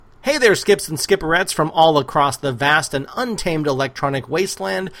Hey there, Skips and Skipperettes from all across the vast and untamed electronic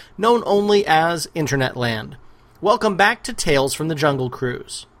wasteland known only as Internet Land. Welcome back to Tales from the Jungle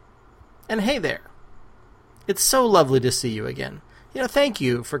Cruise. And hey there. It's so lovely to see you again. Thank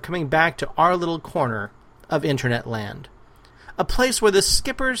you for coming back to our little corner of Internet Land. A place where the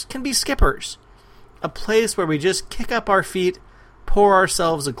skippers can be skippers. A place where we just kick up our feet, pour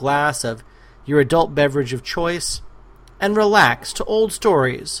ourselves a glass of your adult beverage of choice, and relax to old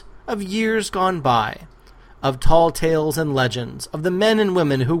stories of years gone by, of tall tales and legends, of the men and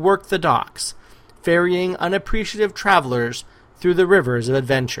women who worked the docks, ferrying unappreciative travelers through the rivers of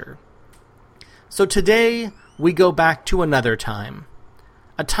adventure. So today, we go back to another time.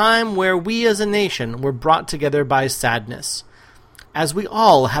 A time where we as a nation were brought together by sadness, as we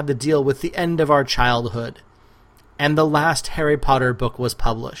all had to deal with the end of our childhood, and the last Harry Potter book was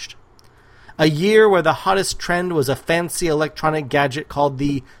published. A year where the hottest trend was a fancy electronic gadget called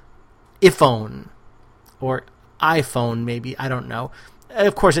the iPhone, or iPhone maybe, I don't know.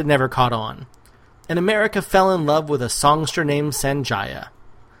 Of course it never caught on. And America fell in love with a songster named Sanjaya.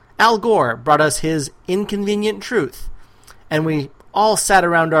 Al Gore brought us his Inconvenient Truth, and we all sat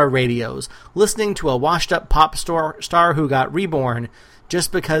around our radios, listening to a washed-up pop star who got reborn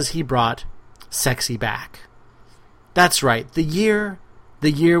just because he brought sexy back. That's right, the year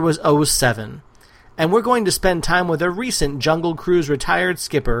was 07, and we're going to spend time with a recent Jungle Cruise retired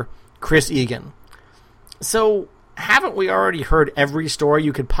skipper, Chris Egan. So, haven't we already heard every story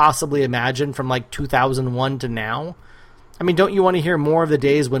you could possibly imagine from 2001 to now? I mean, don't you want to hear more of the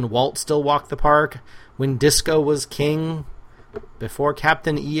days when Walt still walked the park, when disco was king, before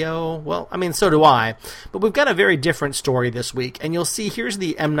Captain EO? Well, I mean, so do I. But we've got a very different story this week, and you'll see here's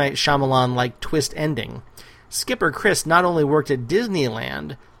the M. Night Shyamalan-like twist ending. Skipper Chris not only worked at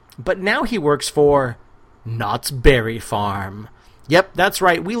Disneyland, but now he works for Knott's Berry Farm. Yep, that's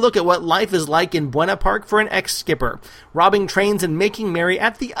right. We look at what life is like in Buena Park for an ex-skipper, robbing trains and making merry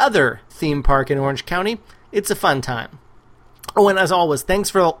at the other theme park in Orange County. It's a fun time. Oh, and as always, thanks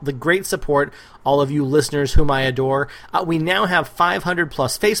for the great support, all of you listeners whom I adore. We now have 500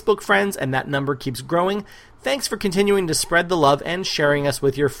 plus Facebook friends, and that number keeps growing. Thanks for continuing to spread the love and sharing us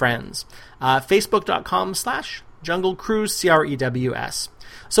with your friends. Facebook.com/Jungle Cruise, CREWS.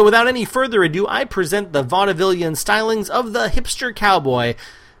 So without any further ado, I present the vaudevillian stylings of the hipster cowboy,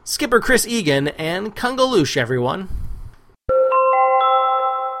 Skipper Chris Egan, and Kungaloosh, everyone.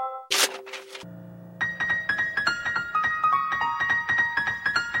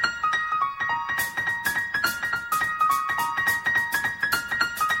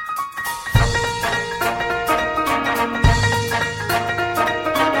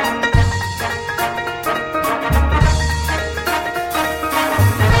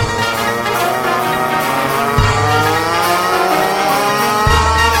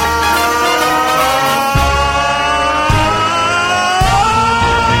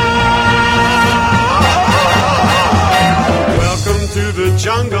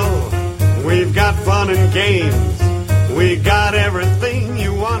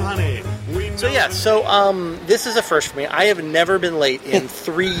 This is a first for me. I have never been late in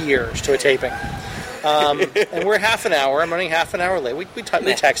 3 years to a taping. And we're half an hour. I'm running half an hour late. We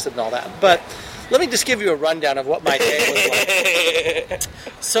texted and all that. But let me just give you a rundown of what my day was like.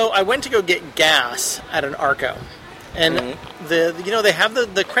 So I went to go get gas at an Arco. And they have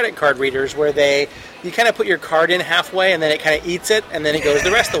the credit card readers where you kind of put your card in halfway and then it kind of eats it and then it goes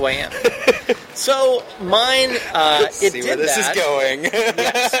the rest of the way in. So mine, it did that. See where this is going.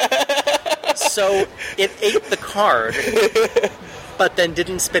 Yes. So it ate the card, but then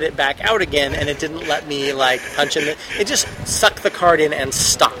didn't spit it back out again, and it didn't let me punch in. It just sucked the card in and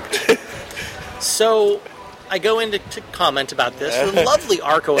stopped. So I go in to comment about this. The lovely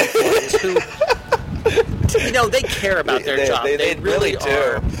Arco employees who, they care about their job. They really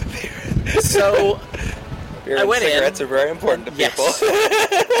are. So I went in. Cigarettes are very important to people. Yes.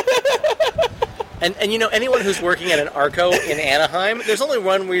 And anyone who's working at an Arco in Anaheim, there's only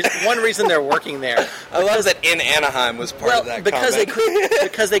one reason they're working there. I love that in Anaheim was part of that because comment.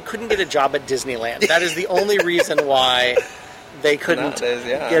 because they couldn't get a job at Disneyland. That is the only reason why they couldn't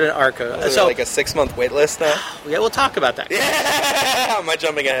get an Arco. So like a 6-month wait list now? Yeah, we'll talk about that. Yeah! Am I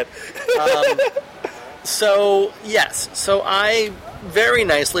jumping ahead? So I very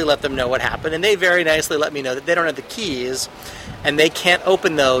nicely let them know what happened, and they very nicely let me know that they don't have the keys, and they can't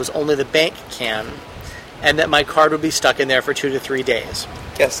open those, only the bank can, and that my card would be stuck in there for 2 to 3 days.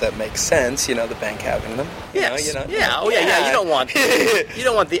 Guess that makes sense, the bank having them. Yes. You don't want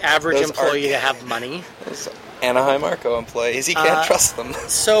the average employee to have money. Those Anaheim Arco employees, you can't trust them.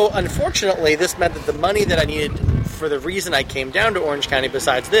 So, unfortunately, this meant that the money that I needed for the reason I came down to Orange County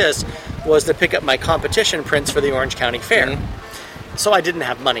besides this was to pick up my competition prints for the Orange County Fair. Mm-hmm. So I didn't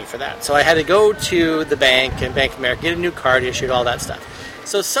have money for that. So I had to go to the bank and Bank of America, get a new card issued, all that stuff.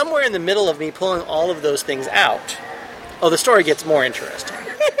 So somewhere in the middle of me pulling all of those things out, the story gets more interesting.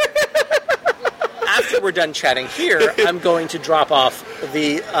 After we're done chatting here, I'm going to drop off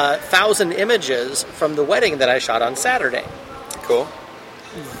the 1,000 images from the wedding that I shot on Saturday. Cool.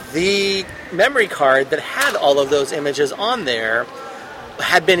 The memory card that had all of those images on there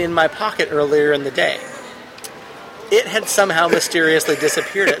had been in my pocket earlier in the day. It had somehow mysteriously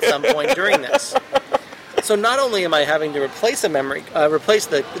disappeared at some point during this. So not only am I having to replace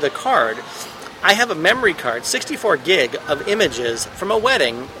the card, I have a memory card, 64 gig of images from a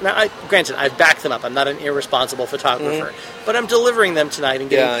wedding. Now, granted, I've backed them up. I'm not an irresponsible photographer. But I'm delivering them tonight and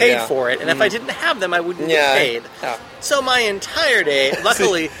getting paid for it. And if I didn't have them, I wouldn't get paid. Yeah. So my entire day,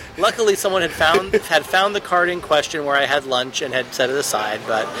 luckily someone had found the card in question where I had lunch and had set it aside.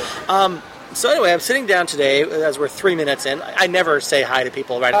 But so anyway, I'm sitting down today as we're 3 minutes in. I never say hi to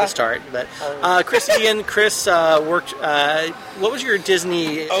people right at the start. But Chris worked. What was your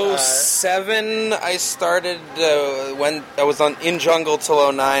Disney? 07. I started when I was in Jungle till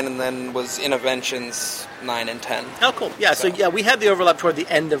 09, and then was Innoventions 9 and 10. Oh, cool. Yeah. So we had the overlap toward the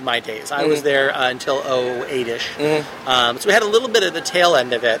end of my days. I was there until 08ish. Mm-hmm. So we had a little bit of the tail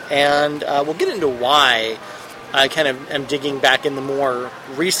end of it, and we'll get into why. I kind of am digging back in the more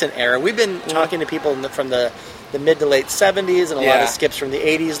recent era. We've been talking to people from the mid to late 70s and a lot of skips from the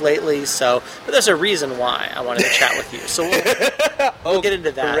 80s lately. So, but there's a reason why I wanted to chat with you. So we'll get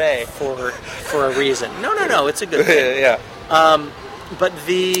into that for a reason. No, it's a good thing. Yeah. But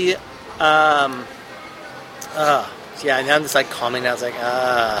the now I'm just like calming down. I was like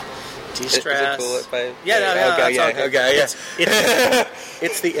de-stress. Is it cool Okay.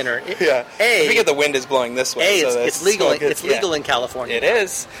 It's the inner. I think the wind is blowing this way. It's legal. It's legal in California. It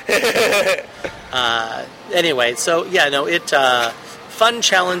is. Anyway, so fun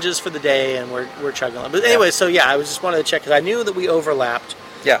challenges for the day, and we're chugging along. But anyway, I was just wanted to check because I knew that we overlapped.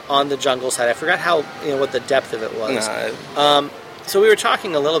 On the jungle side, I forgot how what the depth of it was. So we were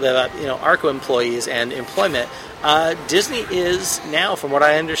talking a little bit about ARCO employees and employment. Disney is now, from what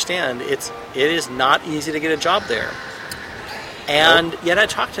I understand, it is not easy to get a job there. And yet I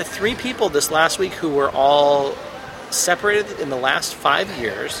talked to 3 people this last week who were all separated in the last 5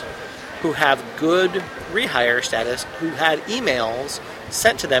 years, who have good rehire status, who had emails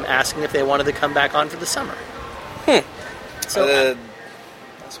sent to them asking if they wanted to come back on for the summer. So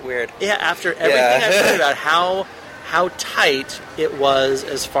that's weird. Yeah, after everything I've heard about how tight it was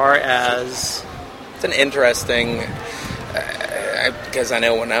as far as... It's an interesting... because I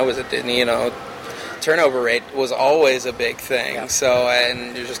know when I was at Disney, turnover rate was always a big thing. Yeah. So,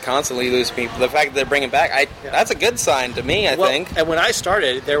 and you're just constantly losing people. The fact that they're bringing back, that's a good sign to me, I think. And when I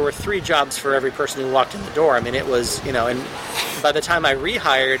started, there were 3 jobs for every person who walked in the door. I mean, it was, and by the time I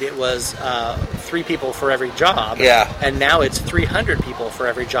rehired, it was 3 people for every job. Yeah. And now it's 300 people for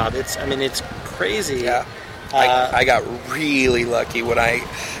every job. It's crazy. Yeah. I got really lucky when I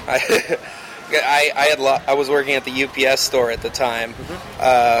was working at the UPS store at the time.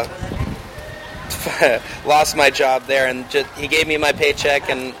 Lost my job there, and he gave me my paycheck,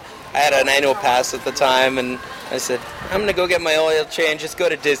 and I had an annual pass at the time, and I said, I'm going to go get my oil change, just go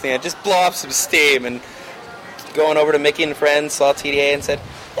to Disney, and just blow off some steam, and going over to Mickey and Friends, saw TDA, and said,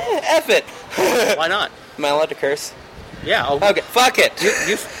 F it. Why not? Am I allowed to curse? Yeah. Okay, fuck it.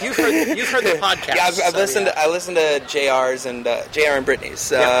 You've heard the podcast. Yeah, I listened to JR's and JR and Brittany's.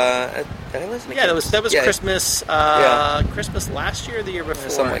 Did I listen to that was Christmas. Christmas last year or the year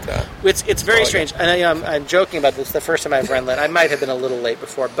before. Something like that. It's very strange. And I'm joking about this. The first time I've run lit, I might have been a little late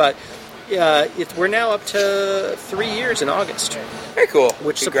before, but we're now up to 3 years in August. Very cool.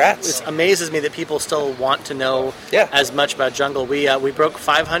 Congrats. It amazes me that people still want to know as much about Jungle. We broke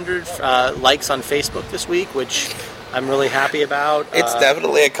 500 likes on Facebook this week, which I'm really happy about. It's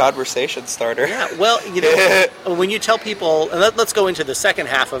definitely a conversation starter. Yeah, well, when you tell people, and let's go into the second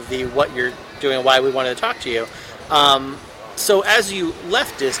half of what you're doing and why we wanted to talk to you. So as you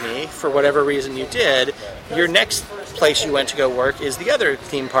left Disney, for whatever reason you did, your next place you went to go work is the other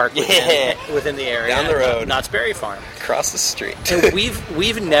theme park within the area. Down the road. Knott's Berry Farm. Across the street. And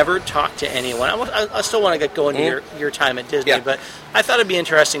we've never talked to anyone. I still want to go into your time at Disney, but I thought it'd be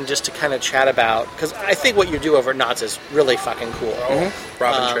interesting just to kind of chat about, because I think what you do over at Knott's is really fucking cool.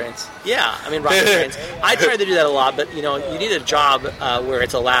 Robbing trains. Yeah, robbing trains. I try to do that a lot, but you need a job where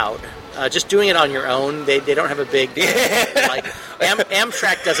it's allowed. Just doing it on your own, they don't have a big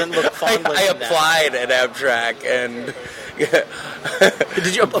Amtrak doesn't look fondly. I applied at Amtrak, and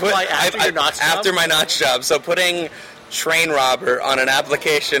Did you apply after your notch job? After my notch job. So putting train robber on an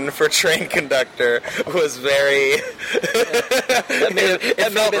application for train conductor was very...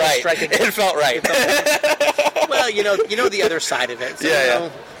 It felt right. It felt right. Well, you know the other side of it.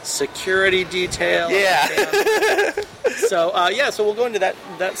 So, security detail. Yeah. So we'll go into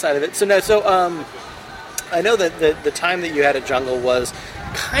that side of it. So I know that the time that you had at Jungle was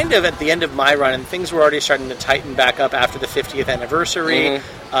kind of at the end of my run, and things were already starting to tighten back up after the 50th anniversary.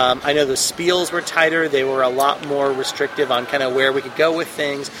 Mm-hmm. I know the spiels were tighter. They were a lot more restrictive on kind of where we could go with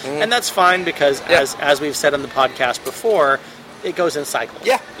things. Mm-hmm. And that's fine because, as we've said on the podcast before, it goes in cycles.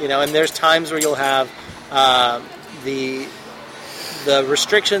 Yeah. And there's times where you'll have the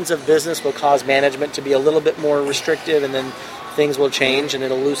restrictions of business will cause management to be a little bit more restrictive, and then things will change and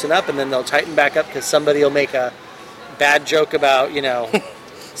it'll loosen up, and then they'll tighten back up because somebody will make a bad joke about,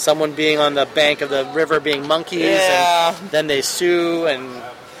 someone being on the bank of the river being monkeys, and then they sue. And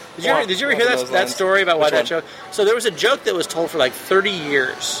did you ever hear that story about why that joke? So there was a joke that was told for like 30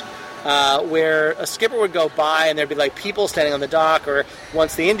 years where a skipper would go by and there'd be like people standing on the dock, or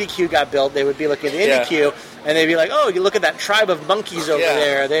once the Indy queue got built, they would be looking at the Indy queue and they'd be like, oh, you look at that tribe of monkeys over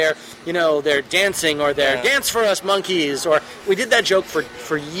there. They're dancing, or they're dance for us monkeys. Or we did that joke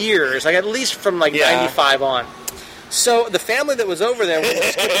for years, like at least from like 95 on. So the family that was over there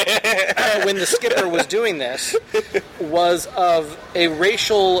when the skipper was doing this was of a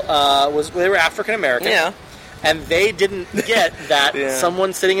racial they were African American. Yeah. And they didn't get that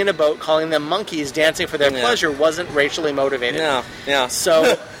someone sitting in a boat calling them monkeys dancing for their pleasure wasn't racially motivated. Yeah.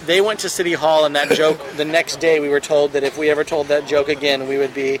 So they went to City Hall, and that joke, the next day we were told that if we ever told that joke again, we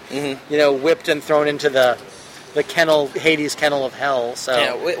would be, whipped and thrown into the kennel, Hades kennel of hell.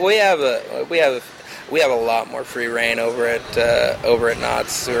 So we have a lot more free reign over at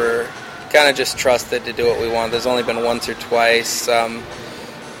Knott's. We're kind of just trusted to do what we want. There's only been once or twice.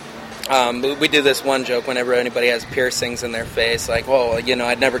 We do this one joke whenever anybody has piercings in their face, like, "Whoa,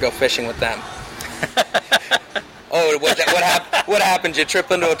 I'd never go fishing with them." Oh, what happened? You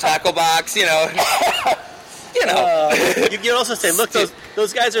trip into a tackle box, You could also say, look,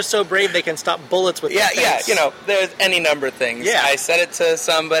 those guys are so brave they can stop bullets with their face. There's any number of things. Yeah. I said it to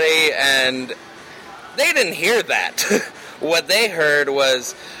somebody, and they didn't hear that. What they heard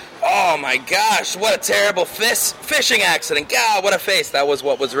was, oh my gosh, what a terrible fishing accident. God, what a face. That was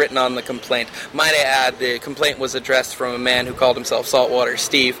what was written on the complaint. Might I add, the complaint was addressed from a man who called himself Saltwater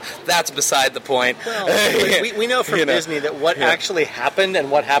Steve. That's beside the point. Well, we know from Disney that what actually happened and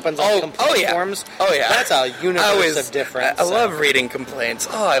what happens on complaint forms, that's a universe of difference. I love reading complaints.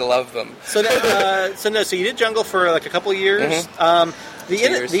 Oh, I love them. So you did Jungle for like a couple years. Mm-hmm.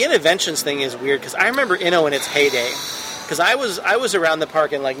 The Interventions thing is weird because I remember Inno in its heyday. Because I was around the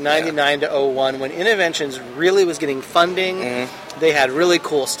park in like 99 to 01 when Interventions really was getting funding. Mm-hmm. They had really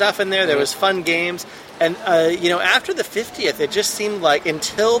cool stuff in there. There was fun games. And, after the 50th, it just seemed like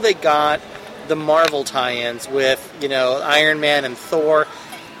until they got the Marvel tie-ins with, Iron Man and Thor,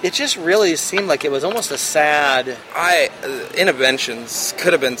 it just really seemed like it was almost a sad... Interventions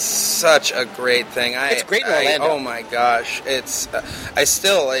could have been such a great thing. It's great in Orlando. Oh my gosh. It's... I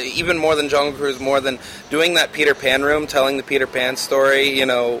still, even more than Jungle Cruise, more than doing that Peter Pan room, telling the Peter Pan story,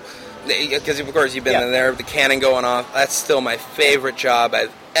 because of course you've been in there, the cannon going off, that's still my favorite job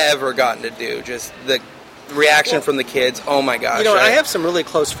I've ever gotten to do. Just the reaction from the kids, oh my gosh. I have some really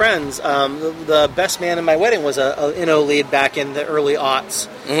close friends. The best man in my wedding was a Inno lead back in the early aughts.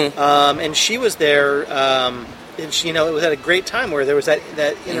 Mm-hmm. And she was there, and she, it was at a great time where there was that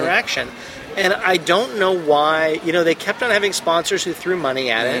interaction. Mm-hmm. And I don't know why, they kept on having sponsors who threw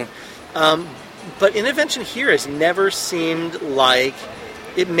money at it. But Intervention here has never seemed like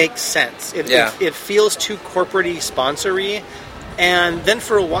it makes sense. It feels too corporate-y, sponsor-y. And then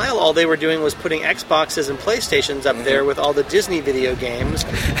for a while, all they were doing was putting Xboxes and PlayStations up there with all the Disney video games,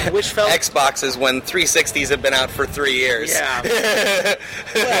 which felt... Xboxes when 360s have been out for 3 years. Yeah.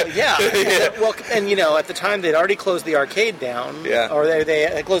 Well, and at the time, they'd already closed the arcade down. Yeah. Or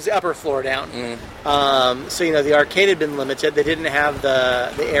they closed the upper floor down. So, the arcade had been limited. They didn't have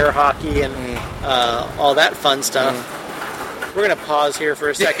the air hockey and all that fun stuff. We're going to pause here for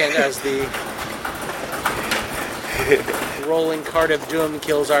a second as the... rolling cart of doom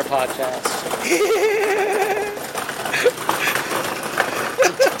kills our podcast.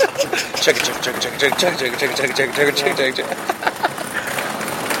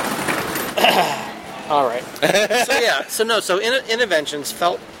 All right. So Interventions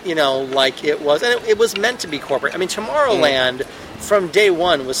felt, like it was, and it was meant to be corporate. I mean, Tomorrowland from day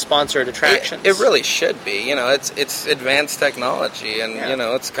one was sponsored attractions. It really should be. You know, it's advanced technology, and you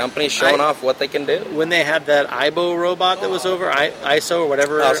know, it's companies showing off what they can do. When they had that IBO robot that was over, ISO or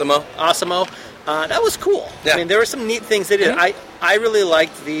whatever, Osmo, that was cool. Yeah. I mean, there were some neat things they did. I really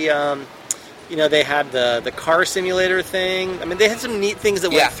liked the. They had the car simulator thing. I mean, they had some neat things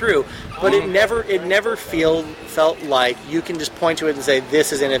that went through, but it never felt like you can just point to it and say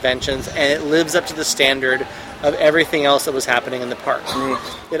this is Interventions, and it lives up to the standard of everything else that was happening in the park.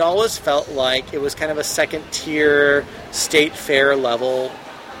 It always felt like it was kind of a second tier state fair level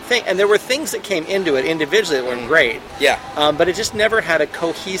thing, and there were things that came into it individually that were great. Yeah. But it just never had a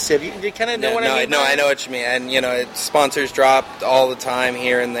cohesive. You kind of know what I mean? No, I know what you mean. And you know, sponsors dropped all the time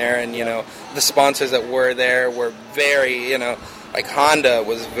here and there, and you know, the sponsors that were there were very, you know, like Honda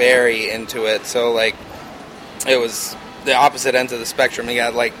was very into it. So like, it was the opposite end of the spectrum. You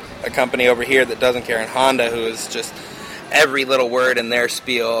got like a company over here that doesn't care, and Honda, who is just every little word in their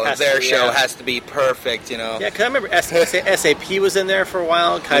spiel, show has to be perfect, you know. Yeah, because I remember SAP was in there for a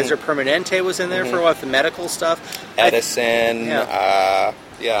while. Kaiser Permanente was in there for a while with the medical stuff. Edison, yeah.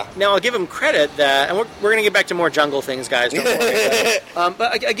 Now, I'll give them credit that, and we're going to get back to more jungle things, guys, don't worry.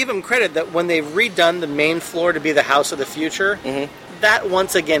 But I give them credit that when they've redone the main floor to be the House of the Future, that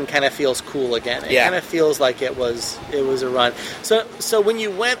once again kind of feels cool again. It kind of feels like it was a run. So when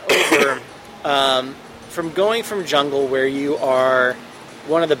you went over... from going from jungle, where you are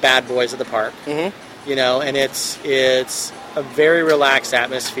one of the bad boys of the park, you know, and it's a very relaxed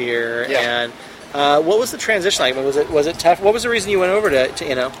atmosphere. And what was the transition like? Was it tough? What was the reason you went over to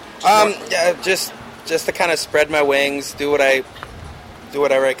you know? Just to kind of spread my wings, do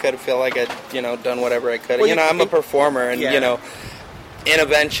whatever I could. Feel like I'd done whatever I could. Well, I'm a performer, and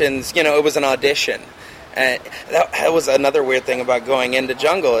Interventions. It was an audition, and that was another weird thing about going into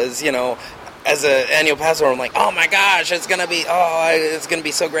jungle is as an annual pass holder, I'm like, oh my gosh, it's gonna be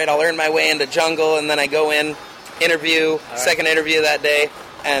so great. I'll earn my way into jungle, and then I go in, second interview that day,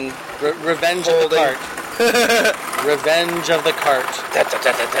 and Revenge of the Cart. Revenge of the Cart.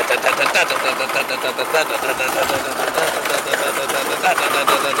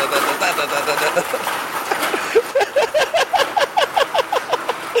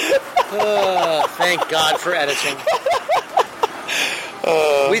 Oh, thank God for editing.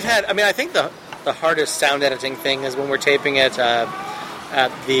 We've had, I think the hardest sound editing thing is when we're taping it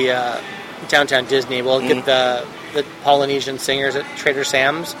at the Downtown Disney. We'll get the Polynesian singers at Trader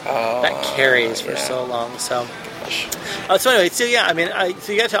Sam's. That carries for so long. So anyway, so you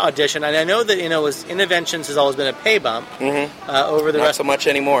got to audition, and I know that Interventions has always been a pay bump over the not rest. so much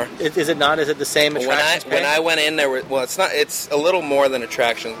anymore. Is it not? Is it the same attractions? When I went in, it's not. It's a little more than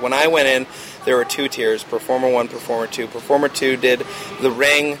attractions. When I went in, there were two tiers: Performer 1, Performer 2. Performer 2 did the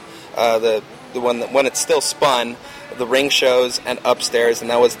ring, the one that when it still spun, the ring shows, and upstairs, and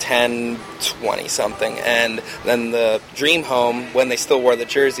that was 10, 20 something. And then the Dream Home, when they still wore the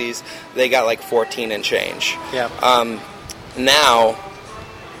jerseys, they got like 14 and change. Yeah. Now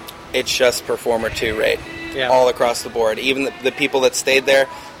it's just Performer 2 rate all across the board. Even the people that stayed there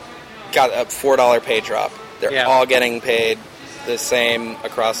got a $4 pay drop. They're all getting paid the same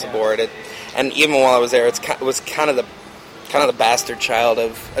across the board. And even while I was there, it was kind of the bastard child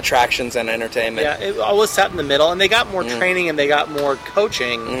of attractions and entertainment. Yeah, it always sat in the middle, and they got more training and they got more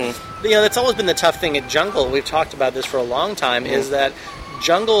coaching. That's always been the tough thing at Jungle. We've talked about this for a long time, is that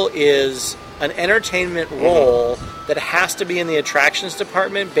Jungle is an entertainment role that has to be in the attractions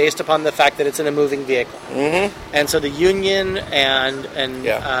department based upon the fact that it's in a moving vehicle. And so the union and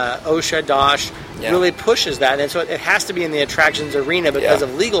OSHA, DOSH really pushes that, and so it has to be in the attractions arena because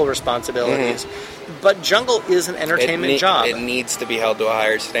of legal responsibilities. But Jungle is an entertainment job. It needs to be held to a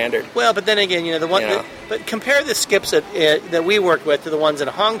higher standard. Well, but then again, but compare the skips that we work with to the ones in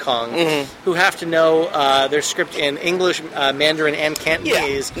Hong Kong who have to know their script in English, Mandarin, and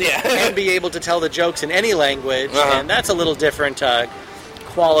Cantonese, and be able to tell the jokes in any language, and that's a little different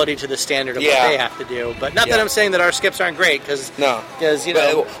quality to the standard of what they have to do. But not that I'm saying that our skips aren't great, because well,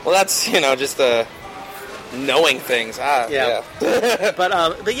 that's just the knowing things. But it's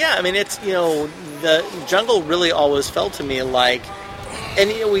the Jungle really always felt to me like, and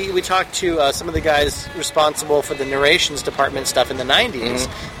we talked to some of the guys responsible for the narrations department stuff in the 90s.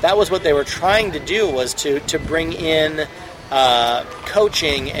 That was what they were trying to do, was to bring in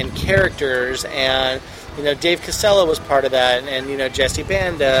coaching and characters, and Dave Casella was part of that, and Jesse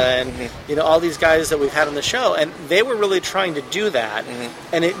Banda, and all these guys that we've had on the show, and they were really trying to do that,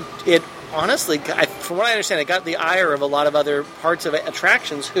 and it honestly, from what I understand, it got the ire of a lot of other parts of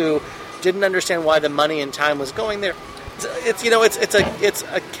attractions who didn't understand why the money and time was going there. it's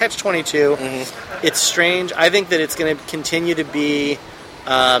a catch-22. Mm-hmm. It's strange. I think that it's going to continue to be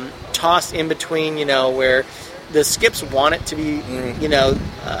tossed in between, where the skips want it to be,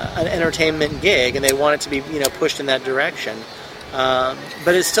 an entertainment gig, and they want it to be, pushed in that direction.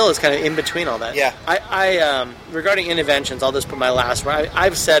 But it still is kind of in between all that. Yeah. I regarding interventions, I'll just put my last one.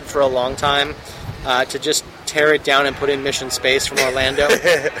 I've said for a long time to just tear it down and put in Mission Space from Orlando.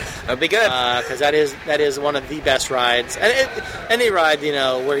 That'd be good. Because that is one of the best rides. And any ride,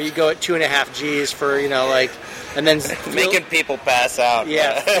 where you go at 2.5 Gs for, and then making people pass out.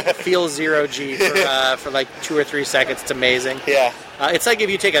 Yeah, feel 0 G for like 2 or 3 seconds. It's amazing. Yeah. It's like if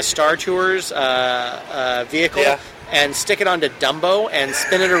you take a Star Tours vehicle and stick it onto Dumbo and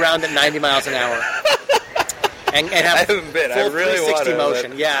spin it around at 90 miles an hour. And have I haven't been. full I really 360 want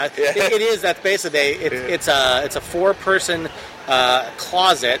motion. Yeah, it is. That's basically it's a 4-person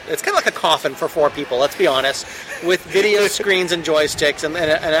closet. It's kind of like a coffin for 4 people. Let's be honest, with video screens and joysticks and an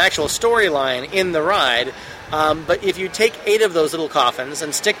actual storyline in the ride. But if you take 8 of those little coffins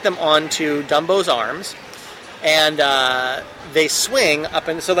and stick them onto Dumbo's arms, and they swing up,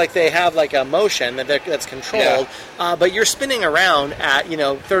 and so like they have like a motion that's controlled, but you're spinning around at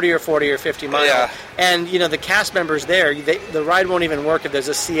 30 or 40 or 50 miles, and the cast members there, the ride won't even work if there's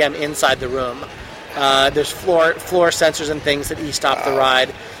a CM inside the room. There's floor sensors and things that e-stop the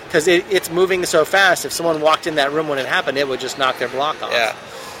ride because it's moving so fast. If someone walked in that room when it happened, it would just knock their block off. Yeah.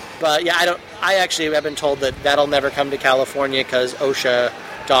 But yeah, I actually have been told that'll never come to California because OSHA,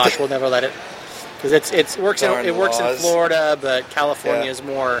 DOSH will never let it. Because it works in Florida, but California is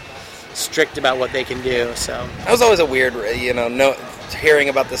more strict about what they can do. So that was always a weird, hearing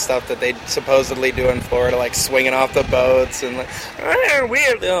about the stuff that they supposedly do in Florida, like swinging off the boats and like,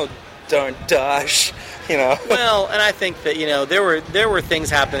 weird. Oh, darn DOSH, Well, and I think that there were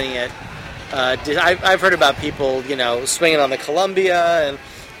things happening at. I've heard about people swinging on the Columbia and.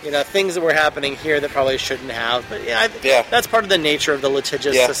 Things that were happening here that probably shouldn't have. But that's part of the nature of the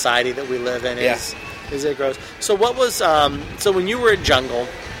litigious society that we live in. Is it gross? So what was so when you were at Jungle?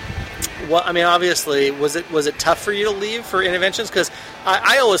 Obviously, was it tough for you to leave for interventions? Because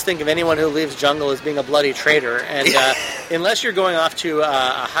I always think of anyone who leaves Jungle as being a bloody traitor, and unless you're going off to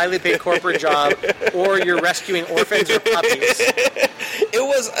a highly paid corporate job or you're rescuing orphans or puppies. It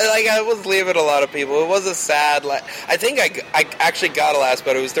was like I was leaving a lot of people. It was a sad. I think I actually got a last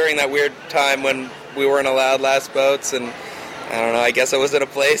boat. It was during that weird time when we weren't allowed last boats, and I don't know. I guess I was in a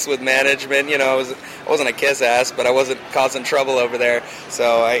place with management. I wasn't a kiss ass, but I wasn't causing trouble over there.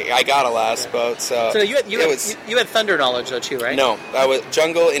 So I got a last boat. So you had Thunder knowledge though too, right? No, I was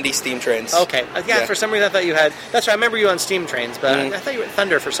Jungle, Indy, Steam Trains. Okay, for some reason I thought you had. That's right. I remember you on Steam Trains, but I thought you had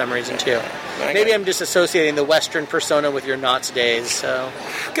Thunder for some reason too. Maybe I'm just associating the Western persona with your Knott's days. So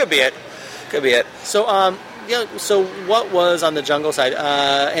could be it. So so what was on the Jungle side?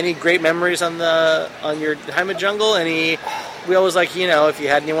 Any great memories on your time at Jungle? We always like, if you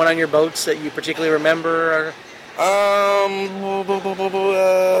had anyone on your boats that you particularly remember? I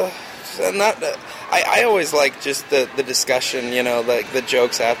always like just the discussion, like the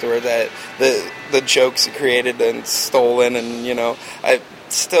jokes afterward, that the jokes created and stolen, and I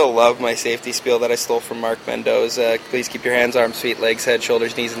still love my safety spiel that I stole from Mark Mendoza. Please keep your hands, arms, feet, legs, head,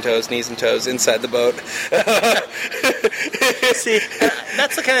 shoulders, knees and toes inside the boat. See,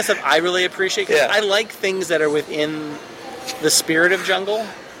 that's the kind of stuff I really appreciate. Cause I like things that are within the spirit of Jungle.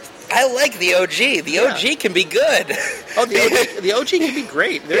 I like the OG. The OG can be good. Oh, the OG can be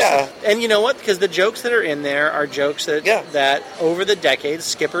great. And you know what? Because the jokes that are in there are jokes that over the decades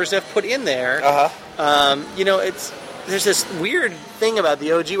skippers have put in there. There's this weird thing about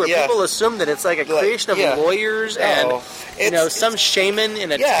the OG where people assume that it's like a creation of lawyers and some shaman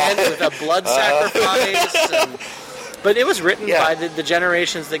in a tent with a blood sacrifice. But it was written by the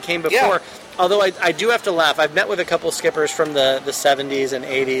generations that came before. Yeah. Although I do have to laugh. I've met with a couple skippers from the 70s and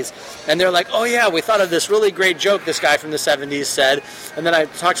 80s, and they're like, oh yeah, we thought of this really great joke this guy from the 70s said. And then I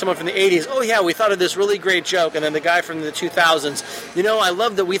talked to someone from the 80s, oh yeah, we thought of this really great joke. And then the guy from the 2000s, I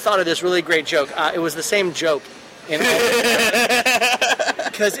love that we thought of this really great joke. It was the same joke.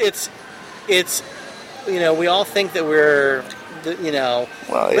 Because it's we all think that we're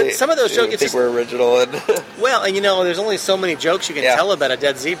but some of those jokes think we're original and there's only so many jokes you can tell about a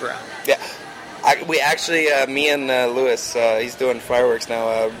dead zebra. We actually me and Luis, he's doing fireworks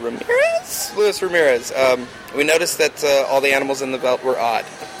now, Luis Ramirez, we noticed that all the animals in the belt were odd.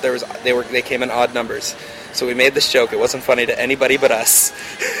 They came in odd numbers, so we made this joke. It wasn't funny to anybody but us.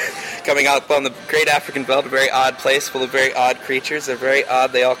 Coming out on the Great African Belt, a very odd place full of very odd creatures. They're very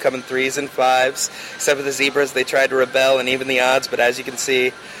odd. They all come in 3s and 5s. Except for the zebras, they tried to rebel and even the odds, but as you can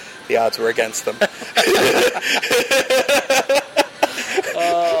see, the odds were against them.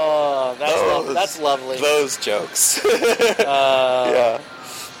 That's lovely. Those jokes. Yeah.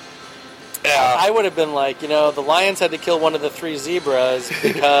 Yeah. I would have been like, the lions had to kill one of the 3 zebras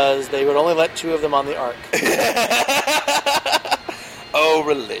because they would only let 2 of them on the ark. Oh,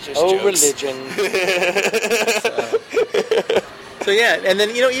 religious jokes. Religion. So yeah, and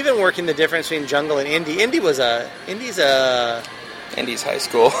then even working the difference between jungle and indie. Indie's high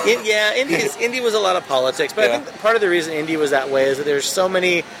school. Indie was a lot of politics, but I think part of the reason indie was that way is that there's so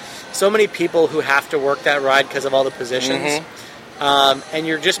many people who have to work that ride because of all the positions, and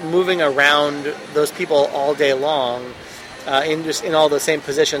you're just moving around those people all day long, in all the same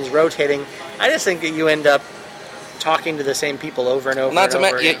positions, rotating. I just think that you end up talking to the same people over and over. Not to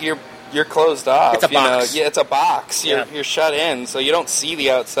mention you're closed off. It's a box. It's a box. You're shut in, so you don't see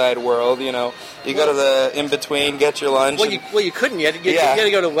the outside world. You go to the in between, get your lunch. Well, you couldn't. You had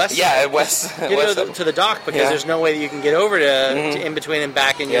to go to West. Yeah, West. You had to go to the dock because there's no way that you can get over to in between and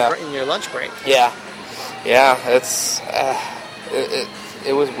back in your lunch break. Yeah. It's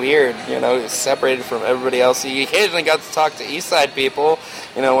it was weird. It's separated from everybody else. You occasionally got to talk to East Side people.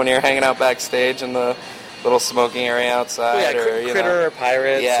 When you're hanging out backstage in the little smoking area outside, Critter or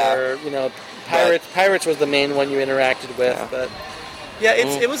Pirates, or Pirates was the main one you interacted with. Yeah. But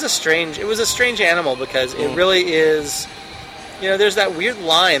it was a strange animal because it really is. There's that weird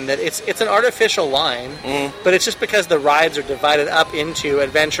line that it's an artificial line, but it's just because the rides are divided up into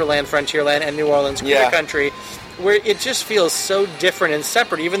Adventureland, Frontierland, and New Orleans Critter Country, where it just feels so different and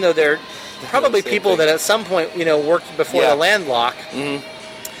separate, even though they're probably people that at some point worked before the landlock.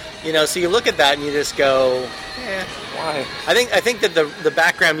 So you look at that and you just go, why? I think that the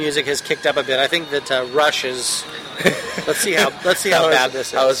background music has kicked up a bit. I think that Rush is. Let's see how bad this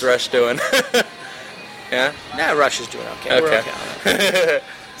is. How is Rush doing? Yeah. Nah, Rush is doing okay. We're okay on it.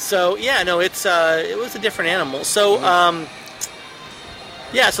 So it was a different animal. So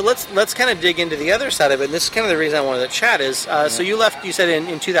so let's kind of dig into the other side of it. And this is kind of the reason I wanted to chat is so you left. You said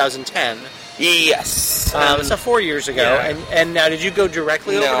in 2010. Yes. So 4 years ago. Yeah. And now, did you go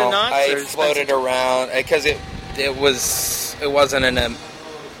directly over to Knott's? I floated around because it wasn't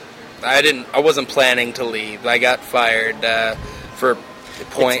I wasn't planning to leave. I got fired for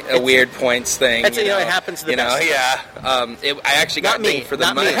a weird points thing. It happens to the best. I actually got dinged for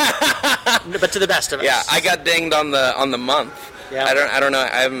the month. But to the best of us. Yeah, I got dinged on the month. Yeah. I don't know.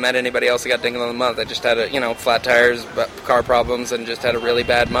 I haven't met anybody else that got dinged on the month. I just had flat tires, car problems, and just had a really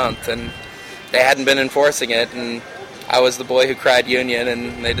bad month. And they hadn't been enforcing it, and I was the boy who cried union,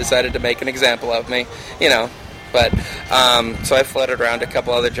 and they decided to make an example of me, But so I floated around a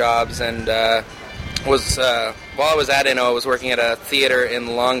couple other jobs, and while I was at I was working at a theater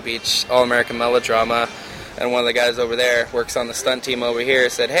in Long Beach, All American Melodrama, and one of the guys over there works on the stunt team over here.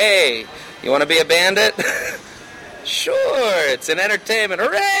 Said, "Hey, you want to be a bandit?" Sure, it's an entertainment.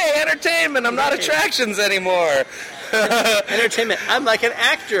 Hooray, entertainment! I'm not attractions anymore. Entertainment. I'm like an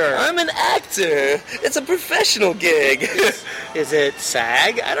actor. I'm an actor. It's a professional gig. Is it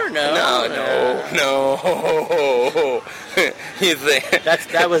SAG? I don't know. No. You think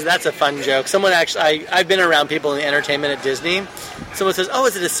that's a fun joke. Someone actually, I've been around people in the entertainment at Disney. Someone says, "Oh,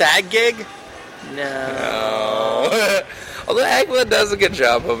 is it a SAG gig?" No. Although Agla does a good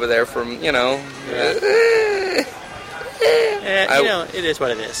job over there it is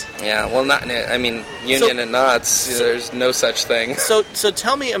what it is. Yeah, well, Union and Knott's, there's no such thing. So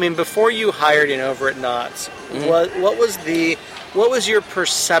tell me, before you hired in over at Knott's, what was your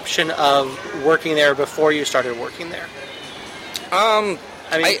perception of working there before you started working there?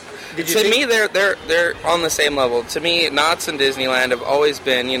 Did you me, they're on the same level. To me, Knott's and Disneyland have always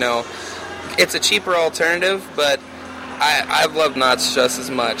been, it's a cheaper alternative, but I've loved Knott's just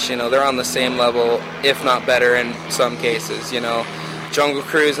as much. They're on the same level, if not better in some cases. Jungle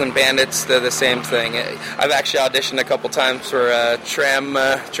Cruise and Bandits, they're the same thing. I've actually auditioned a couple times for a tram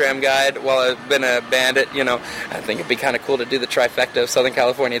guide while I've been a bandit. I think it'd be kind of cool to do the trifecta of Southern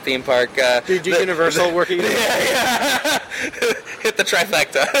California theme park. Do Universal working? Yeah. Hit the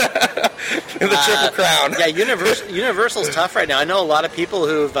trifecta. The Triple Crown. Yeah, Universal's tough right now. I know a lot of people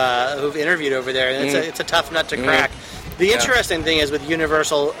who've interviewed over there, and it's a tough nut to crack. The interesting thing is with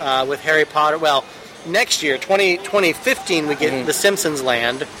Universal, with Harry Potter, next year, 2015, we get the Simpsons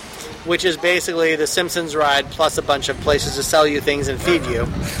Land, which is basically the Simpsons ride plus a bunch of places to sell you things and feed you.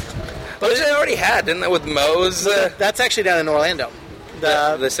 But they already had, didn't they, with Moe's? That's actually down in Orlando.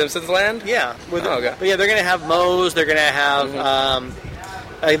 The Simpsons Land? Yeah. Okay. But yeah, they're going to have Moe's. They're going to have...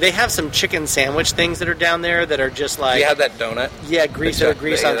 they have some chicken sandwich things that are down there that are just like... You have that donut? Yeah, grease on top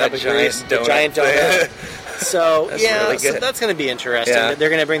of grease. The giant donut. So, that's really good. So that's going to be interesting. Yeah. They're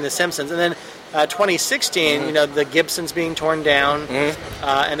going to bring the Simpsons. And then 2016, the Gibson's being torn down,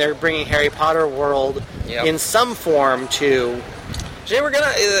 and they're bringing Harry Potter World in some form to. They were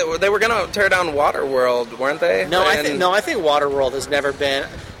gonna tear down Waterworld, weren't they? No, I think Waterworld has never been.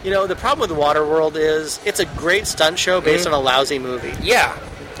 The problem with Waterworld is it's a great stunt show based on a lousy movie. Yeah.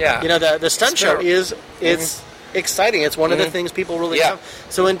 The stunt show is exciting. It's one of the things people really love.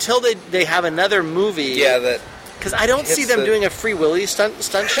 So until they have another movie, because I don't see them doing a Free Willy stunt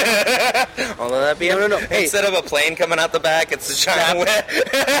show. Although that'd be no. Hey, instead of a plane coming out the back, it's a giant whip.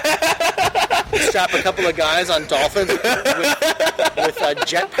 Strap a couple of guys on dolphins with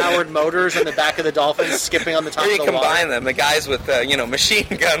jet-powered motors on the back of the dolphins, skipping on the top of the water. Or you combine them, the guys with machine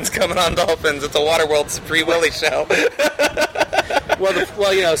guns coming on dolphins. It's a Waterworld's Free Willy show.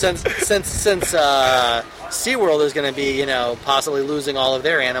 Since SeaWorld is going to be possibly losing all of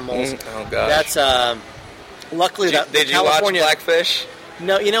their animals. Oh gosh. That's luckily did you California. Watch Blackfish?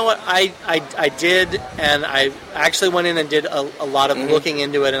 No, you know what? I did, and I actually went in and did a lot of looking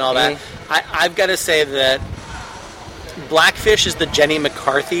into it and all that. I've got to say that Blackfish is the Jenny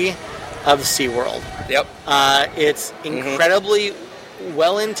McCarthy of SeaWorld. Yep. It's incredibly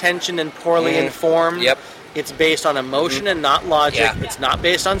well-intentioned and poorly informed. Yep. It's based on emotion and not logic. Yeah. It's not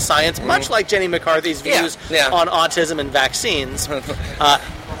based on science, much like Jenny McCarthy's views on autism and vaccines.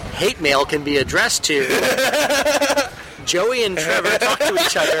 Hate mail can be addressed to Joey and Trevor talk to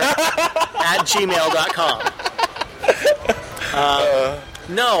each other at gmail.com.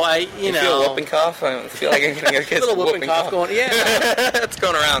 You feel a whooping cough? I feel like I'm going to get a little whooping cough going. Yeah, it's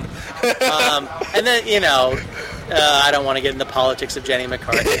going around. And then I don't want to get into politics of Jenny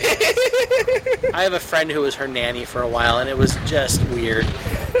McCarthy. I have a friend who was her nanny for a while, and it was just weird.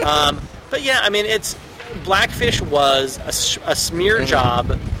 But yeah, I mean, Blackfish was a smear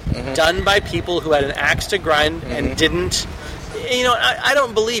job done by people who had an axe to grind and didn't. I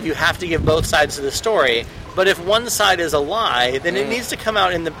don't believe you have to give both sides of the story. But if one side is a lie, then it needs to come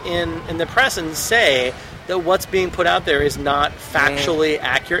out in the press and say that what's being put out there is not factually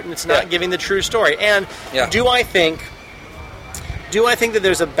accurate and it's not giving the true story. And do I think that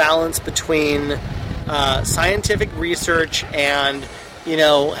there's a balance between scientific research and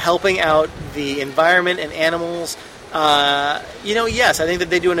helping out the environment and animals? Yes, I think that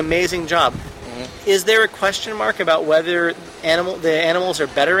they do an amazing job. Is there a question mark about whether the animals are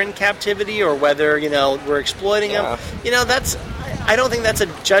better in captivity or whether we're exploiting them? I don't think that's a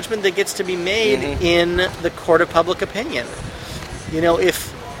judgment that gets to be made in the court of public opinion.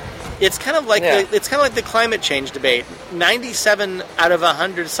 If it's kind of like the climate change debate. 97 out of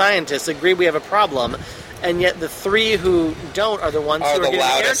 100 scientists agree we have a problem, and yet the 3 who don't are the ones who are the getting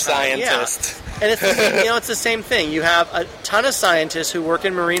loudest Yeah. scientists. And it's the same thing. You have a ton of scientists who work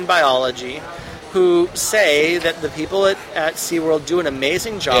in marine biology who say that the people at SeaWorld do an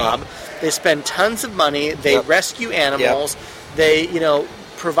amazing job. They spend tons of money. They rescue animals. They,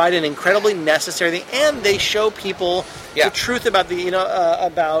 provide an incredibly necessary thing, and they show people the truth about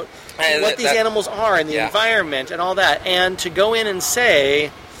about what these animals are and the environment and all that. And to go in and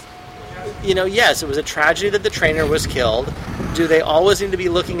say, yes, it was a tragedy that the trainer was killed. Do they always need to be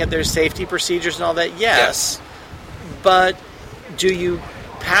looking at their safety procedures and all that? Yes. But do you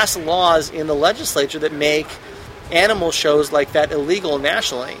pass laws in the legislature that make animal shows like that illegal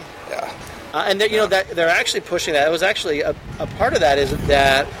nationally? Yeah. And that they're actually pushing that. It was actually a part of that is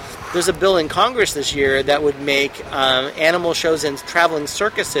that there's a bill in Congress this year that would make animal shows in traveling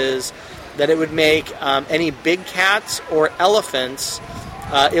circuses, that it would make any big cats or elephants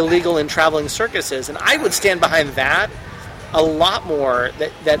illegal in traveling circuses. And I would stand behind that a lot more,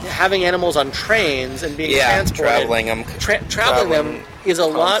 that having animals on trains and being transported, traveling them is a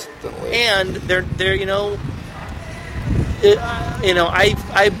constantly. Lot, and they're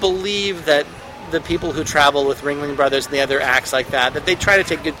I believe that the people who travel with Ringling Brothers and the other acts like that they try to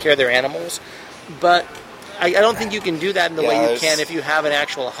take good care of their animals, but I don't think you can do that in the way you can if you have an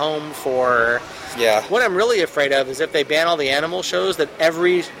actual home for. Yeah. What I'm really afraid of is if they ban all the animal shows, that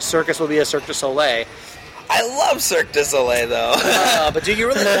every circus will be a Cirque du Soleil. I love Cirque du Soleil, though. But do you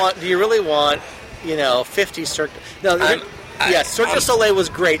really want 50 Cirque? No. Cirque du Soleil was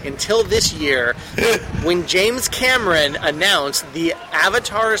great until this year when James Cameron announced the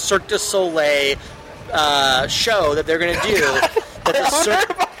Avatar Cirque du Soleil show that they're going to do.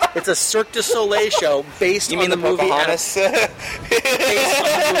 It's a Cirque du Soleil show based on the movie. Pocahontas?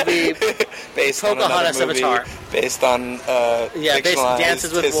 Based on Pocahontas Avatar. Based on based on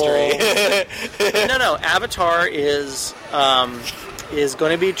Dances with history. Wolves. No. Avatar is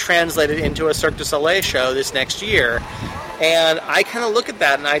going to be translated into a Cirque du Soleil show this next year. And I kind of look at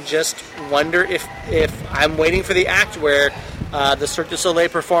that and I just wonder if I'm waiting for the act where the Cirque du Soleil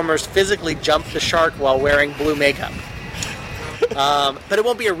performers physically jump the shark while wearing blue makeup. But it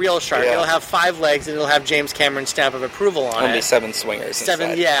won't be a real shark. Yeah. It'll have 5 legs, and it'll have James Cameron's stamp of approval on Only it. 7 swingers.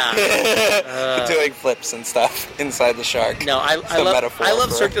 7, inside. yeah. Doing flips and stuff inside the shark. No, I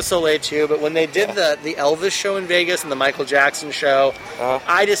love Cirque du Soleil too, but when they did the Elvis show in Vegas and the Michael Jackson show,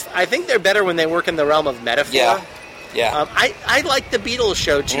 I think they're better when they work in the realm of metaphor. Yeah. I liked the Beatles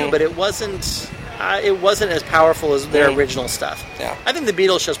show too, but it wasn't as powerful as their original stuff. Yeah. I think the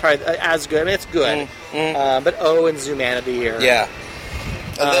Beatles show's probably as good. I mean, it's good, but and Zumanity are... Yeah.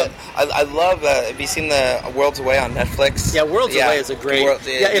 I love. Have you seen the Worlds Away on Netflix? Yeah, Worlds Away is a great.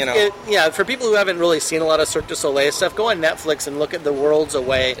 For people who haven't really seen a lot of Cirque du Soleil stuff, go on Netflix and look at the Worlds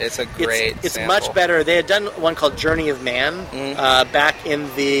Away. It's a great. It's sample. much better. They had done one called Journey of Man back in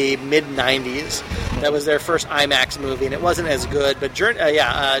the mid '90s. That was their first IMAX movie, and it wasn't as good. But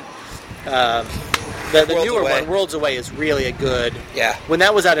the newer one, Worlds Away, is really a good. Yeah. When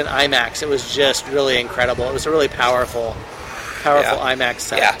that was out in IMAX, it was just really incredible. It was a really powerful IMAX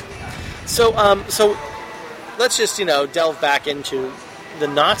set. Yeah. So let's just delve back into the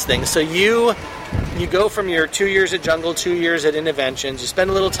Knott's thing. So you go from your 2 years at Jungle, 2 years at Innoventions. You spend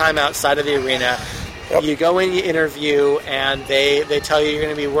a little time outside of the arena. Yep. You go in, you interview, and they tell you you're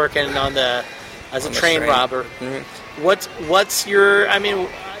going to be working as a train robber. Mm-hmm. What's your? I mean,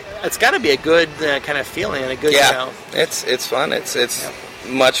 it's got to be a good kind of feeling and a good. It's fun.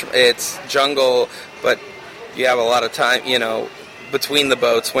 It's Jungle, but you have a lot of time, between the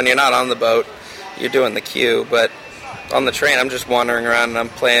boats. When you're not on the boat, you're doing the queue, but on the train, I'm just wandering around and I'm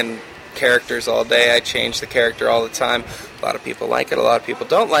playing characters all day. I change the character all the time. A lot of people like it, a lot of people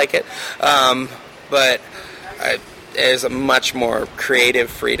don't like it, but there's a much more creative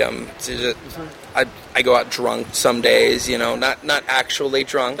freedom to just... I go out drunk some days, not actually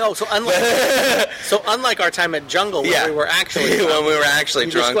drunk. No, so unlike our time at Jungle, where we were actually drunk, when we were actually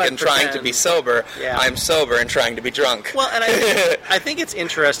drunk and trying to be sober, I'm sober and trying to be drunk. Well, and I think it's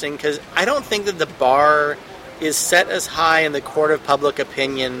interesting because I don't think that the bar is set as high in the court of public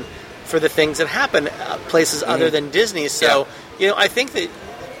opinion for the things that happen places other than Disney. So, I think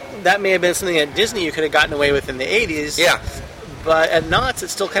that may have been something at Disney you could have gotten away with in the 80s. Yeah. But at Knott's, it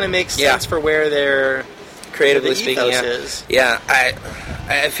still kind of makes sense for where their creatively speaking is. Yeah,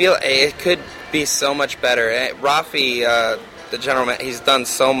 I feel it could be so much better. Rafi, the general man, he's done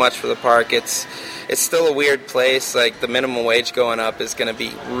so much for the park. It's still a weird place. Like, the minimum wage going up is going to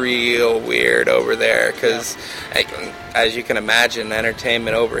be real weird over there because, as you can imagine,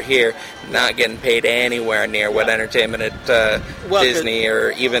 entertainment over here not getting paid anywhere near what entertainment at Disney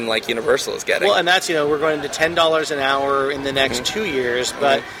or even like Universal is getting. Well, and that's we're going to $10 an hour in the next 2 years,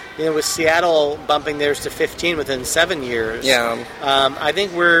 but with Seattle bumping theirs to 15 within 7 years. Yeah. I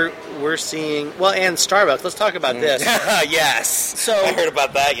think we're seeing and Starbucks. Let's talk about this. Yes. So I heard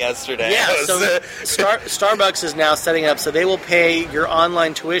about that yesterday. Yeah. So Starbucks is now setting up so they will pay your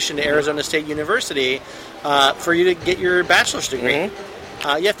online tuition to Arizona State University for you to get your bachelor's degree.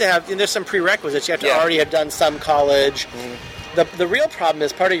 Mm-hmm. You have to have. There's some prerequisites. You have to already have done some college. Mm-hmm. The real problem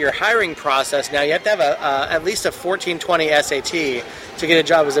is part of your hiring process. Now you have to have at least a 1420 SAT to get a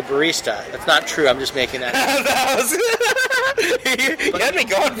job as a barista. That's not true. I'm just making that up. You had me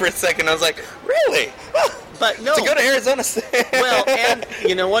going for a second. I was like, really? But no. To go to Arizona State. Well, and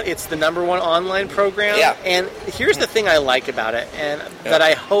you know what? It's the number one online program. Yeah. And here's the thing I like about it, and that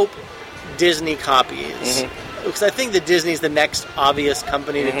I hope Disney copies, because I think that Disney's the next obvious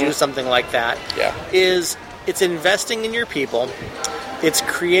company to do something like that, is it's investing in your people. It's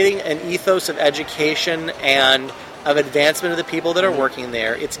creating an ethos of education and of advancement of the people that are working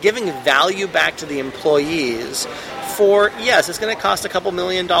there. It's giving value back to the employees for, yes, it's going to cost a couple $1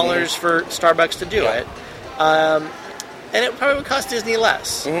 million for Starbucks to do it. And it probably would cost Disney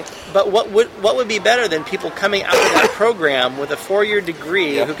less. But what would be better than people coming out of that program with a 4-year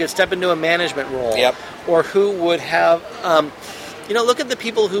degree who could step into a management role, or who would have, look at the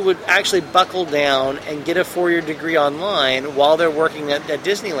people who would actually buckle down and get a 4-year degree online while they're working at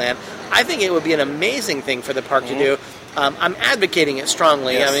Disneyland. I think it would be an amazing thing for the park to do. I'm advocating it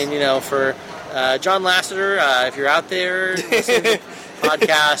strongly. Yes. I mean, for John Lasseter, if you're out there listening to the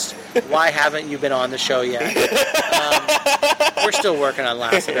podcast, why haven't you been on the show yet? We're still working on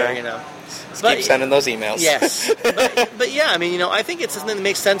Lasseter, But keep sending those emails. Yes. But yeah, I mean, I think it's something that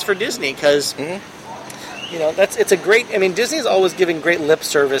makes sense for Disney because, it's a great, I mean, Disney's always giving great lip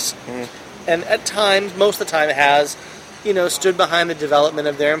service and at times, most of the time has, stood behind the development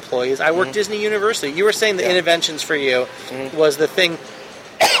of their employees. I worked Disney University. You were saying the Innoventions for you was the thing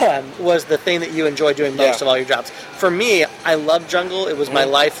that you enjoy doing most of all your jobs. For me, I love Jungle. It was my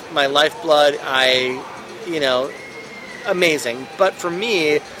lifeblood. amazing. But for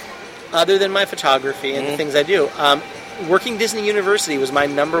me, other than my photography and the things I do, working Disney University was my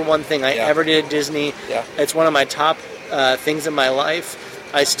number one thing I ever did at Disney. Yeah. It's one of my top things in my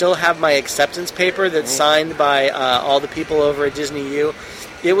life. I still have my acceptance paper that's signed by all the people over at Disney U.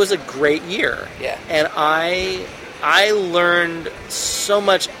 It was a great year. Yeah. And I learned so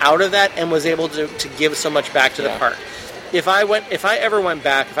much out of that and was able to give so much back to the park. If I ever went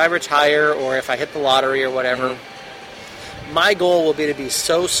back, if I retire or if I hit the lottery or whatever, my goal will be to be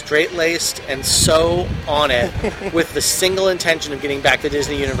so straight-laced and so on it with the single intention of getting back to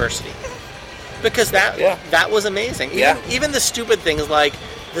Disney University. Because that was amazing. Even the stupid things like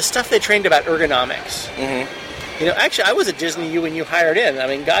the stuff they trained about ergonomics. You know, actually, I was at Disney U when you hired in. I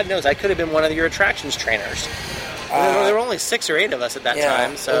mean, God knows, I could have been one of your attractions trainers. There were only 6 or 8 of us at that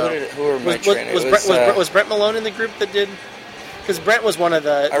time. So who were my trainers? Was Brent Malone in the group that did? Because Brent was one of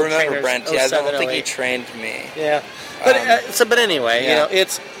the I remember trainers, Brent. Yeah, I don't think he 08. trained me. Yeah, but anyway, you know,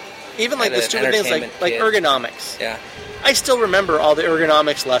 it's even like the stupid things like ergonomics. Yeah, I still remember all the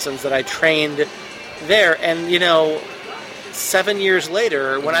ergonomics lessons that I trained there, and you know, 7 years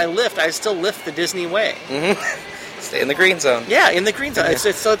later, when I lift, I still lift the Disney way. Stay in the green zone. Yeah, in the green zone.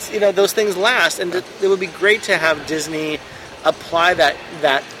 It's you know, those things last, and it would be great to have Disney apply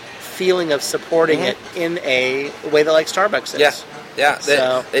that feeling of supporting it in a way that like Starbucks is.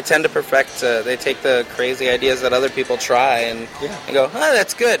 Yeah. They tend to perfect. They take the crazy ideas that other people try and go, "Oh,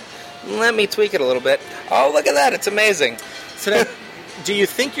 that's good. Let me tweak it a little bit. Oh, look at that! It's amazing." So now, do you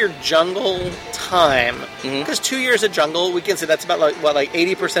think your jungle time? Because 2 years of jungle, we can say that's about like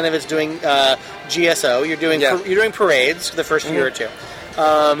 80% of it's doing GSO. You're doing parades for the first year or two.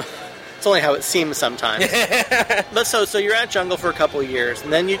 It's only how it seems sometimes. But so you're at jungle for a couple of years,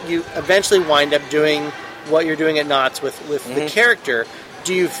 and then you eventually wind up doing what you're doing at Knott's with the character.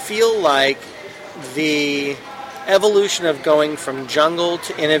 Do you feel like the evolution of going from jungle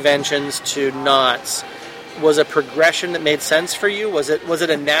to Interventions to Knott's was a progression that made sense for you? Was it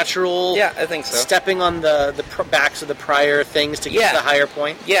a natural? Yeah, I think so. Stepping on the backs of the prior things to get to the higher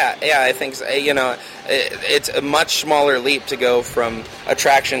point. Yeah, I think so. You know, it's a much smaller leap to go from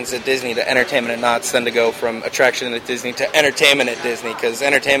attractions at Disney to entertainment at Knott's than to go from attraction at Disney to entertainment at Disney. Because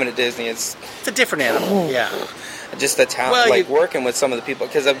entertainment at Disney it's a different animal. Yeah. Just the talent, working with some of the people,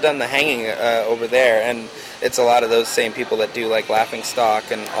 because I've done the hanging over there, and it's a lot of those same people that do like Laughing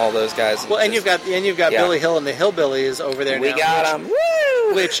Stock and all those guys. Well, and you've got Billy Hill and the Hillbillies over there. We got them,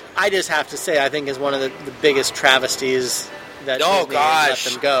 which I just have to say I think is one of the biggest travesties that Disney let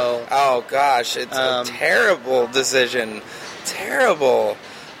them go. Oh gosh, it's a terrible decision, terrible.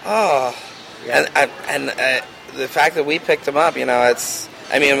 Oh, and the fact that we picked them up, you know, it's.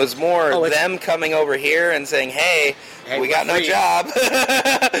 I mean, it was more them coming over here and saying, "Hey, we got no job."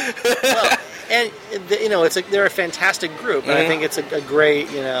 Well, and you know, they're a fantastic group, and I think it's a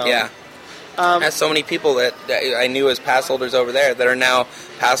great, you know. Yeah. There's so many people that I knew as pass holders over there that are now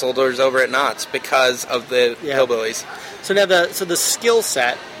pass holders over at Knott's because of the Hillbillies. So now the skill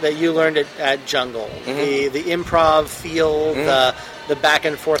set that you learned at Jungle, the improv feel, the back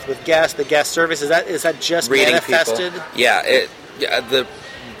and forth with guests, the guest service, is that just reading manifested? People. Yeah, the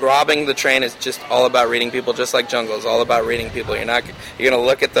robbing the train is just all about reading people, just like Jungle is all about reading people. You're going to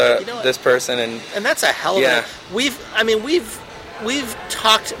look at this person and that's a hell of a. We've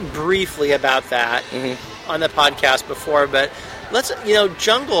talked briefly about that on the podcast before, but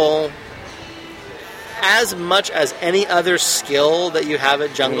Jungle, as much as any other skill that you have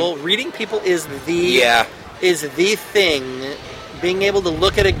at Jungle, reading people is the thing. Being able to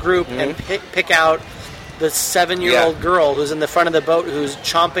look at a group and pick out the 7-year-old girl who's in the front of the boat who's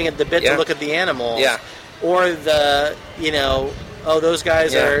chomping at the bit to look at the animals. Yeah. Or the, those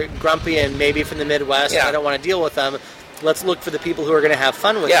guys are grumpy and maybe from the Midwest and I don't want to deal with them. Let's look for the people who are going to have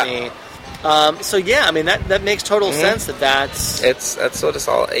fun with me. That makes total sense that's what it's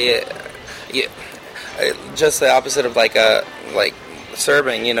all. Just the opposite of like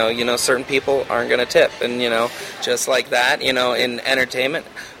serving, certain people aren't going to tip. And, just like that, in entertainment,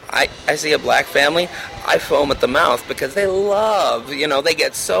 I see a black family, I foam at the mouth because they love, they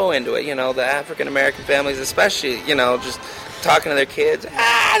get so into it. The African American families especially, just talking to their kids.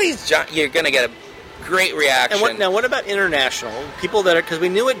 You're going to get a great reaction. And what about international? People that are, because we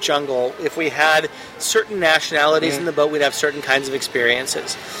knew at Jungle, if we had certain nationalities in the boat, we'd have certain kinds of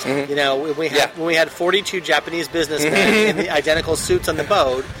experiences. When we had 42 Japanese businessmen in the identical suits on the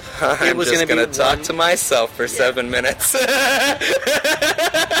boat, it was going to talk to myself for 7 minutes.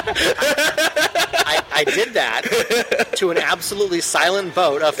 I did that to an absolutely silent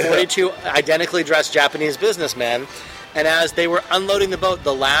boat of 42 identically dressed Japanese businessmen. And as they were unloading the boat,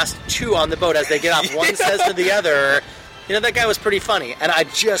 the last two on the boat, as they get off, one says to the other, that guy was pretty funny, and I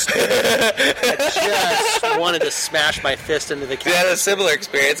just wanted to smash my fist into the counter. I had a similar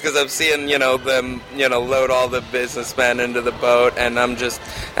experience because I'm seeing, them, load all the businessmen into the boat, and I'm just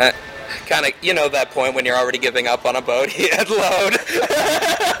kind of, that point when you're already giving up on a boat, he'd load.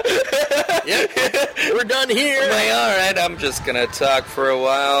 Yep. We're done here. I'm like, all right, I'm just going to talk for a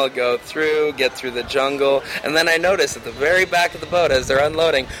while, get through the jungle, and then I notice at the very back of the boat as they're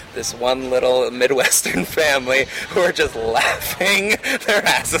unloading, this one little Midwestern family who are just laughing their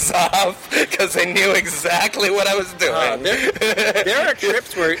asses off because they knew exactly what I was doing. There are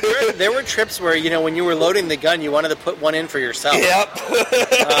trips where there were trips where, when you were loading the gun, you wanted to put one in for yourself. Yep.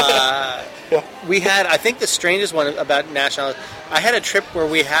 We had, I think the strangest one about national, I had a trip where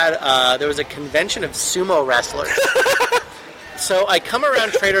we had, there was a convention of sumo wrestlers. So I come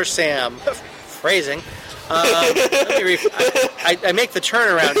around Trader Sam, phrasing, I make the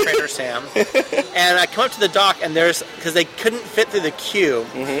turn around Trader Sam, and I come up to the dock, and because they couldn't fit through the queue,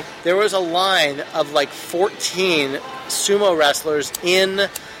 there was a line of like 14 sumo wrestlers in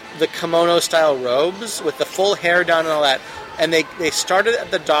the kimono-style robes with the full hair down and all that. And they started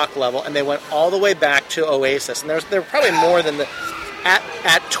at the dock level, and they went all the way back to Oasis. And there were probably more than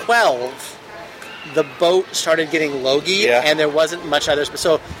at 12, the boat started getting logy, and there wasn't much other space.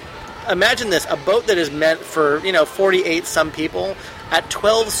 So imagine this, a boat that is meant for, 48 some people, at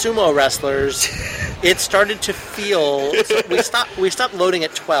 12 sumo wrestlers, it started to feel... So we stopped loading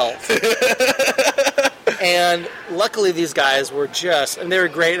at 12. And luckily these guys were and they were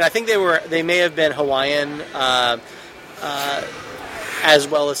great. And I think they may have been Hawaiian... as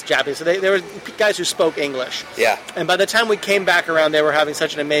well as Japanese. So they were guys who spoke English. Yeah. And by the time we came back around, they were having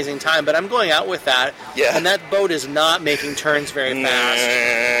such an amazing time. But I'm going out with that, and that boat is not making turns very fast.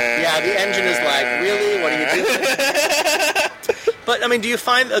 Yeah, the engine is like, really? What are you doing? But, I mean, do you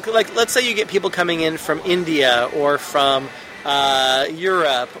find, like, let's say you get people coming in from India or from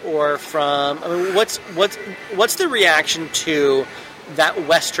Europe or from, I mean, what's the reaction to that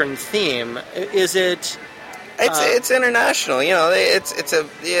Western theme? Is it... It's international,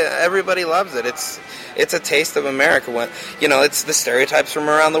 everybody loves it. It's a taste of America. When it's the stereotypes from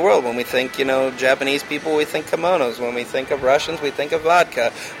around the world. When we think, Japanese people, we think kimonos. When we think of Russians, we think of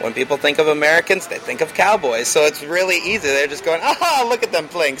vodka. When people think of Americans, they think of cowboys. So it's really easy. They're just going, look at them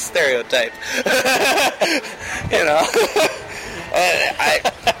playing stereotype.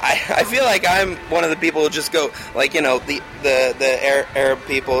 I feel like I'm one of the people who just go, like, the Arab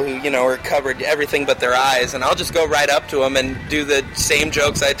people who, are covered everything but their eyes, and I'll just go right up to them and do the same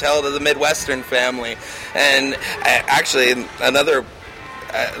jokes I tell to the Midwestern family. And actually, another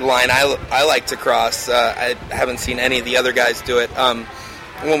line I like to cross, I haven't seen any of the other guys do it,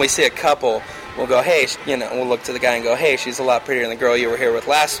 when we see a couple, we'll go, hey, we'll look to the guy and go, hey, she's a lot prettier than the girl you were here with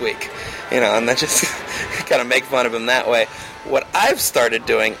last week, and then just kind of make fun of him that way. What I've started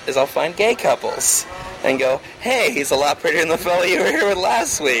doing is I'll find gay couples and go, hey, he's a lot prettier than the fellow you were here with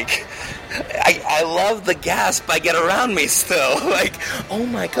last week. I love the gasp I get around me still. Like, oh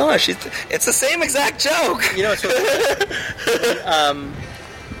my gosh, it's the same exact joke. It's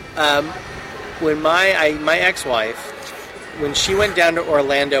when my ex-wife, when she went down to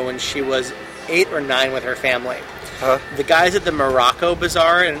Orlando when she was 8 or 9 with her family, the guys at the Morocco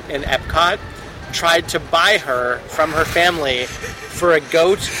Bazaar in Epcot tried to buy her from her family for a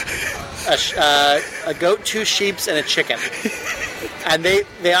goat, 2 sheeps, and a chicken. And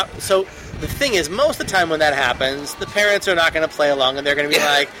so the thing is, most of the time when that happens, the parents are not going to play along, and they're going to be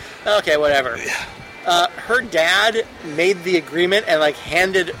like, okay, whatever. Her dad made the agreement and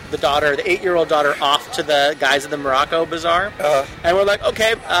handed the 8-year-old daughter, off to the guys at the Morocco Bazaar. And we're like,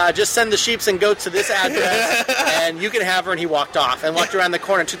 okay, just send the sheeps and goats to this address, and you can have her. And he walked off and walked around the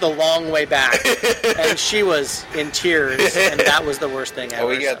corner and took the long way back. And she was in tears, and that was the worst thing ever.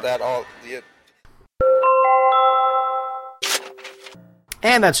 We get that all... Yeah.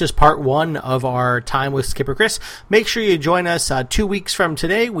 And that's just part 1 of our time with Skipper Chris. Make sure you join us 2 weeks from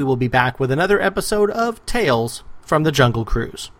today. We will be back with another episode of Tales from the Jungle Cruise.